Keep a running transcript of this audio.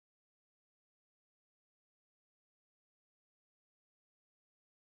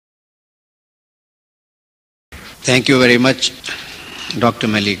Thank you very much, Dr.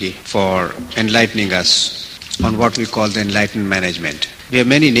 Maligi, for enlightening us on what we call the enlightened management. We have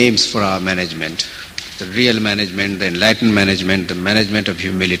many names for our management. The real management, the enlightened management, the management of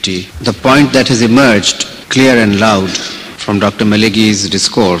humility. The point that has emerged clear and loud from Dr. Maligi's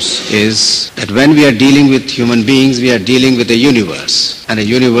discourse is that when we are dealing with human beings, we are dealing with a universe, and a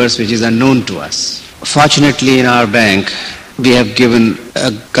universe which is unknown to us. Fortunately, in our bank, we have given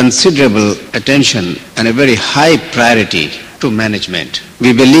a considerable attention and a very high priority to management.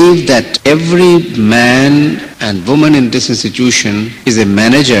 We believe that every man and woman in this institution is a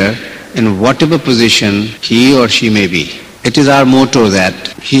manager in whatever position he or she may be. It is our motto that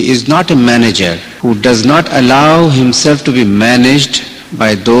he is not a manager who does not allow himself to be managed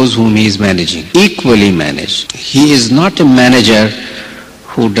by those whom he is managing, equally managed. He is not a manager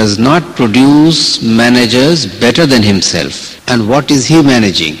who does not produce managers better than himself. And what is he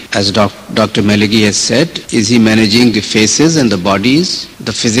managing? As Dr. Maligi has said, is he managing the faces and the bodies,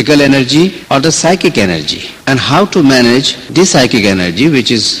 the physical energy or the psychic energy? And how to manage the psychic energy,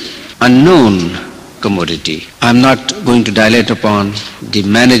 which is unknown commodity. I'm not going to dilate upon the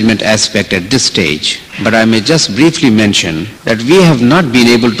management aspect at this stage, but I may just briefly mention that we have not been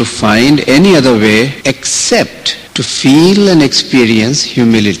able to find any other way except to feel and experience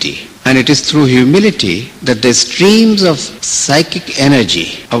humility. And it is through humility that the streams of psychic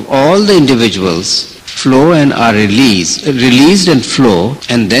energy of all the individuals flow and are released and flow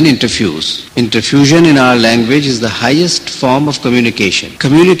and then interfuse. Interfusion in our language is the highest form of communication.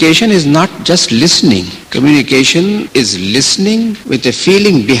 Communication is not just listening. Communication is listening with a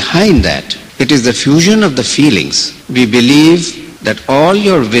feeling behind that. It is the fusion of the feelings. We believe that all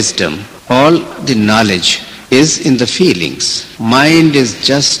your wisdom, all the knowledge is in the feelings. Mind is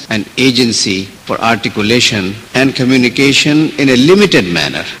just an agency for articulation and communication in a limited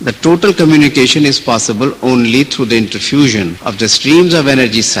manner. The total communication is possible only through the interfusion of the streams of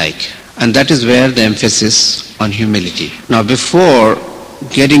energy psyche, and that is where the emphasis on humility. Now, before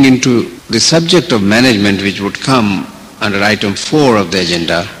getting into the subject of management, which would come under item 4 of the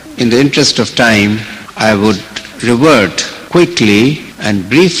agenda, in the interest of time, I would revert quickly and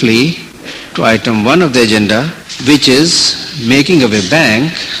briefly to item 1 of the agenda, which is making of a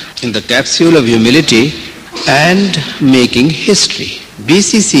bank in the capsule of humility and making history.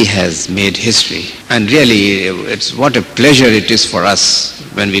 BCC has made history, and really it's what a pleasure it is for us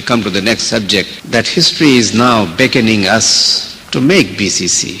when we come to the next subject that history is now beckoning us to make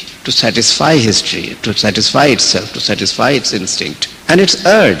BCC, to satisfy history, to satisfy itself, to satisfy its instinct and its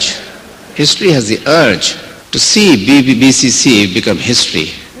urge. History has the urge to see BCC become history,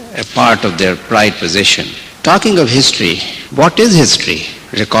 a part of their pride possession. Talking of history, what is history?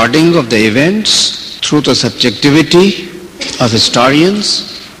 Recording of the events through the subjectivity of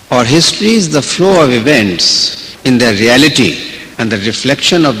historians, or history is the flow of events in their reality and the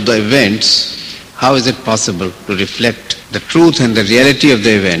reflection of the events. How is it possible to reflect the truth and the reality of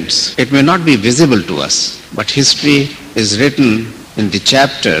the events? It may not be visible to us, but history is written in the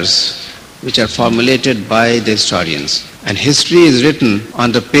chapters which are formulated by the historians. And history is written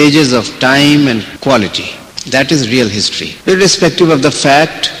on the pages of time and quality. That is real history. Irrespective of the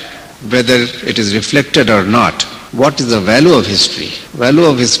fact whether it is reflected or not, what is the value of history?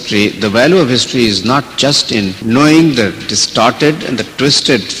 The value of history is not just in knowing the distorted and the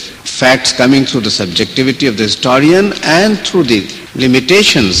twisted facts coming through the subjectivity of the historian and through the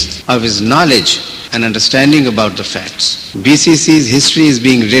limitations of his knowledge and understanding about the facts. BCC's history is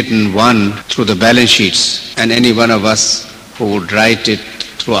being written, one, through the balance sheets, and any one of us who would write it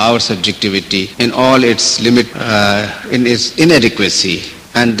through our subjectivity in all its in its inadequacy.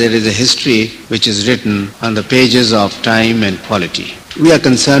 And there is a history which is written on the pages of time and quality. We are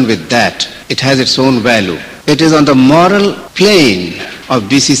concerned with that. It has its own value. It is on the moral plane of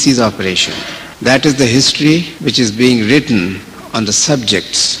BCC's operation. That is the history which is being written on the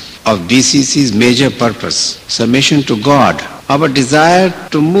subjects of BCC's major purpose, submission to God, our desire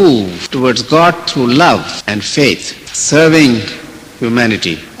to move towards God through love and faith, serving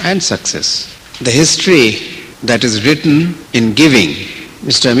humanity and success. The history that is written in giving.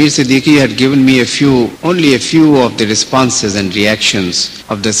 Mr. Amir Siddiqui had given me only a few of the responses and reactions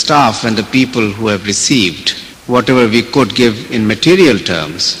of the staff and the people who have received whatever we could give in material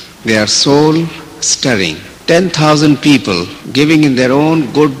terms. They are soul stirring. 10,000 people giving in their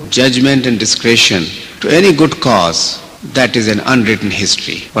own good judgment and discretion to any good cause, that is an unwritten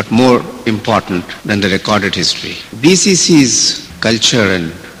history, but more important than the recorded history. BCC's culture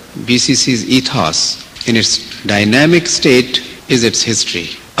and BCC's ethos in its dynamic state is its history.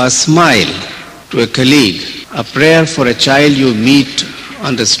 A smile to a colleague, a prayer for a child you meet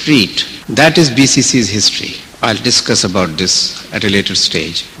on the street, that is BCC's history. I'll discuss about this at a later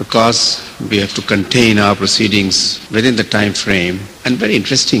stage because we have to contain our proceedings within the time frame, and very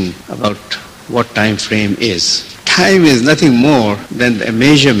interesting about what time frame is. Time is nothing more than a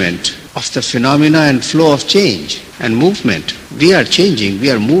measurement of the phenomena and flow of change and movement. We are changing, we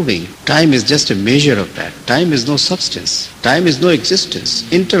are moving. Time is just a measure of that. Time is no substance. Time is no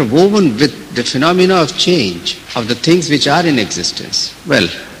existence. Interwoven with the phenomena of change of the things which are in existence. Well,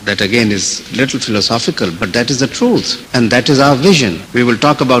 that again is a little philosophical, but that is the truth. And that is our vision. We will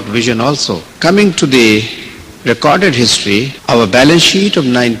talk about vision also. Coming to the recorded history, our balance sheet of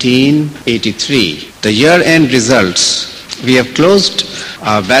 1983, the year-end results, we have closed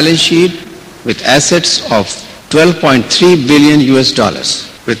our balance sheet with assets of $12.3 billion US dollars,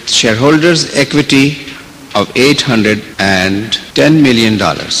 with shareholders' equity of $810 million,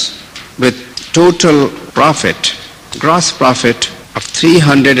 with total profit, gross profit of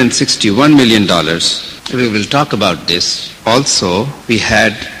 $361 million. We will talk about this. Also, we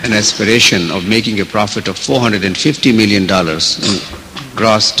had an aspiration of making a profit of $450 million in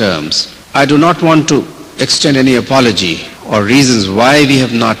gross terms. I do not want to extend any apology or reasons why we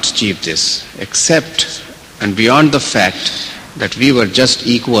have not achieved this, except and beyond the fact that we were just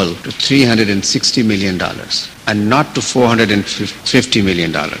equal to $360 million and not to $450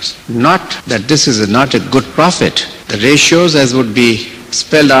 million. Not that this is not a good profit. The ratios, as would be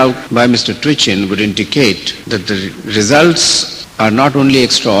spelled out by Mr. Twitchin, would indicate that the results are not only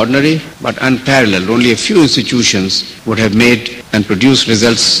extraordinary but unparalleled. Only a few institutions would have made and produced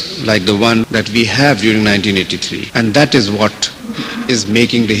results like the one that we have during 1983. And that is what is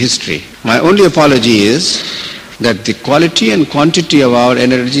making the history. My only apology is that the quality and quantity of our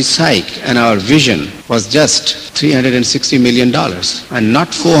energy psyche and our vision was just $360 million and not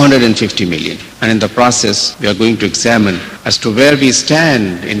 $450 million. And in the process, we are going to examine as to where we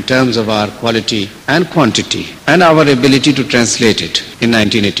stand in terms of our quality and quantity and our ability to translate it in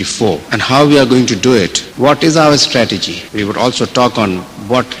 1984 and how we are going to do it. What is our strategy? We would also talk on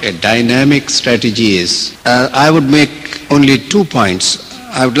what a dynamic strategy is. I would make only 2 points.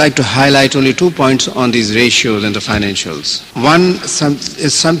 I would like to highlight only 2 points on these ratios and the financials. One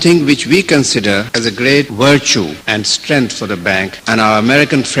is something which we consider as a great virtue and strength for the bank, and our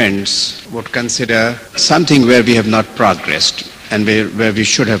American friends would consider something where we have not progressed and where we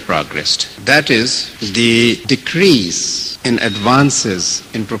should have progressed. That is the decrease in advances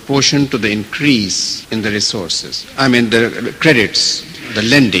in proportion to the increase in the resources. The credits. The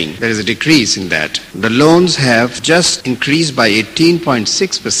lending, there is a decrease in that. The loans have just increased by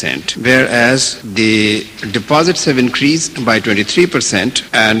 18.6%, whereas the deposits have increased by 23%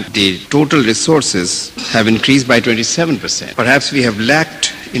 and the total resources have increased by 27%. Perhaps we have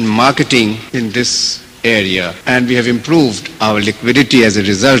lacked in marketing in this area, and we have improved our liquidity as a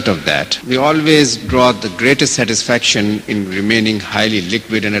result of that. We always draw the greatest satisfaction in remaining highly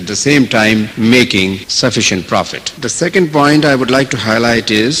liquid and at the same time making sufficient profit. The second point I would like to highlight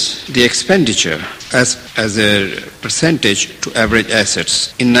is the expenditure as a percentage to average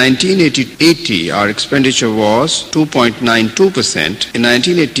assets. In 1980, our expenditure was 2.92%. In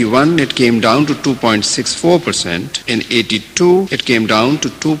 1981, it came down to 2.64%. In 82, it came down to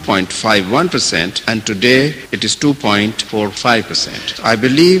 2.51%. And today, it is 2.45%. I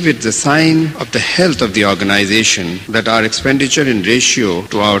believe it's a sign of the health of the organization that our expenditure in ratio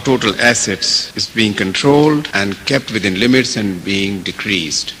to our total assets is being controlled and kept within limits and being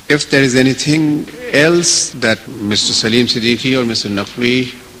decreased. If there is anything else that Mr. Salim Siddiqui or Mr.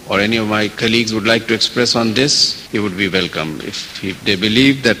 Naqvi or any of my colleagues would like to express on this, he would be welcome. If they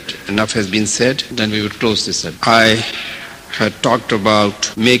believe that enough has been said, then we would close this up. I had talked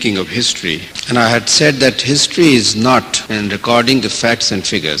about making of history, and I had said that history is not in recording the facts and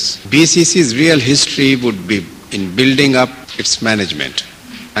figures. BCC's real history would be in building up its management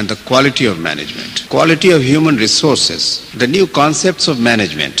and the quality of management, quality of human resources, the new concepts of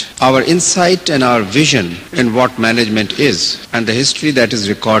management, our insight and our vision in what management is, and the history that is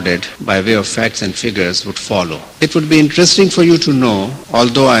recorded by way of facts and figures would follow. It would be interesting for you to know,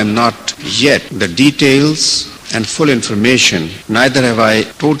 although I am not yet the details and full information, neither have I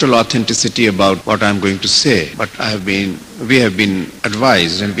total authenticity about what I am going to say, but we have been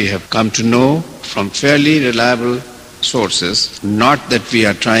advised and we have come to know from fairly reliable sources, not that we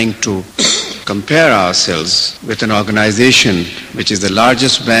are trying to compare ourselves with an organization which is the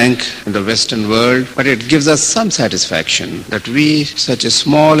largest bank in the Western world, but it gives us some satisfaction that we, such a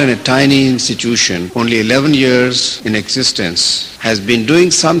small and a tiny institution, only 11 years in existence, has been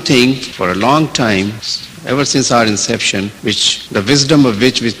doing something for a long time, ever since our inception, which the wisdom of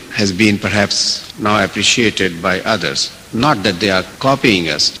which has been perhaps now appreciated by others. not that they are copying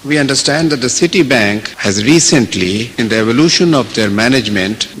us. We understand that the Citibank has recently, in the evolution of their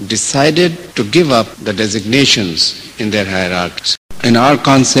management, decided to give up the designations in their hierarchies. In our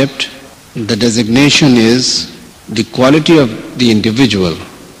concept, the designation is the quality of the individual,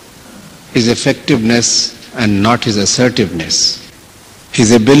 his effectiveness and not his assertiveness,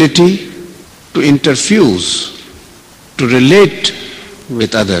 his ability to interfuse, to relate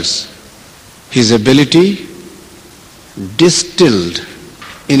with others, his ability distilled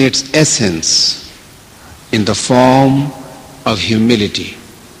in its essence in the form of humility.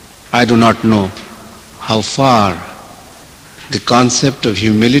 I do not know how far the concept of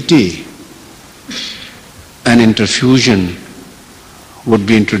humility and interfusion would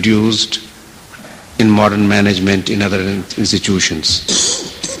be introduced in modern management in other institutions.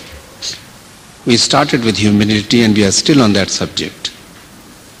 We started with humility and we are still on that subject.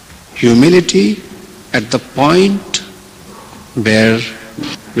 Humility at the point where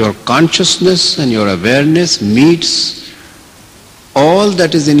your consciousness and your awareness meets all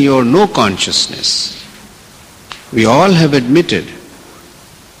that is in your no consciousness. We all have admitted,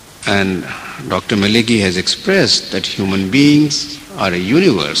 and Dr. Maliki has expressed, that human beings are a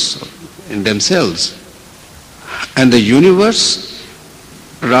universe in themselves. And the universe,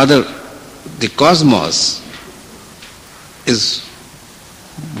 rather the cosmos, is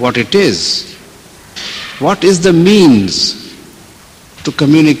what it is. What is the means to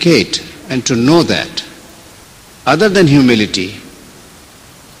communicate and to know that, other than humility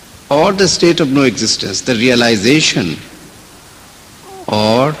or the state of no existence, the realization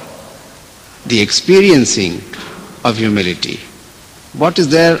or the experiencing of humility? What is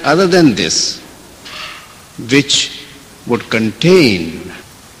there other than this which would contain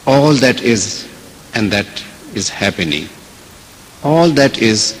all that is and that is happening, all that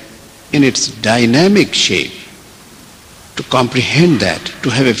is in its dynamic shape? To comprehend that, to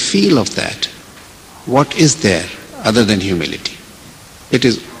have a feel of that, what is there other than humility? It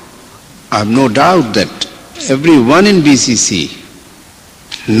is, I have no doubt that everyone in BCC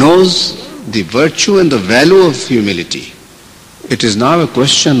knows the virtue and the value of humility. It is now a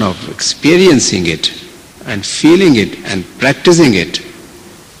question of experiencing it and feeling it and practicing it.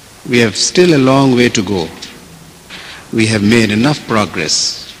 We have still a long way to go. We have made enough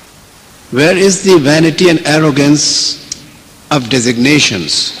progress. Where is the vanity and arrogance of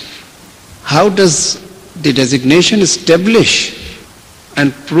designations? How does the designation establish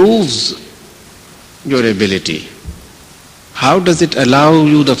and proves your ability? How does it allow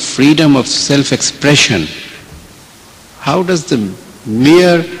you the freedom of self-expression? How does the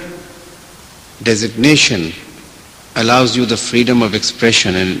mere designation allows you the freedom of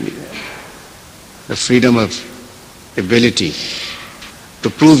expression and the freedom of ability to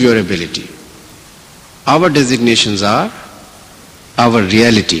prove your ability? Our designations are our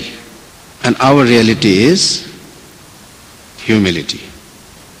reality, and our reality is humility.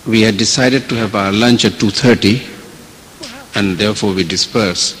 We had decided to have our lunch at 2:30, and therefore we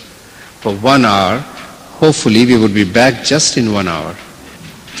disperse for 1 hour. Hopefully we would be back just in 1 hour.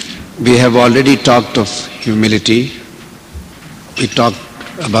 We have already talked of humility. We talked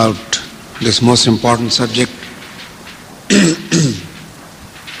about this most important subject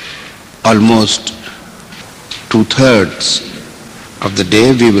almost 2/3 of the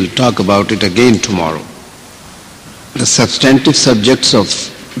day. We will talk about it again tomorrow. The substantive subjects of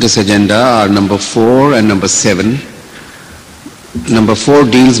this agenda are number 4 and number 7. Number 4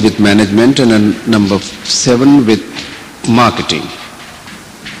 deals with management and number 7 with marketing.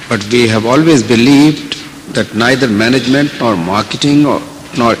 But we have always believed that neither management nor marketing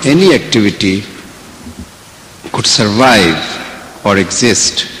nor any activity could survive or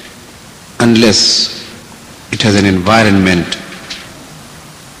exist unless it has an environment,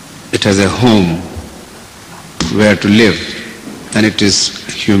 it has a home where to live. And it is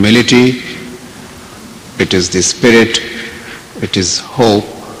humility, it is the spirit, it is hope,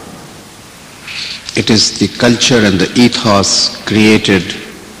 it is the culture and the ethos created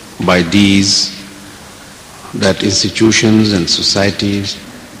by these that institutions and societies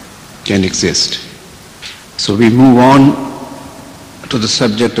can exist. So we move on to the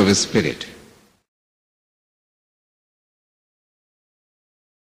subject of a spirit.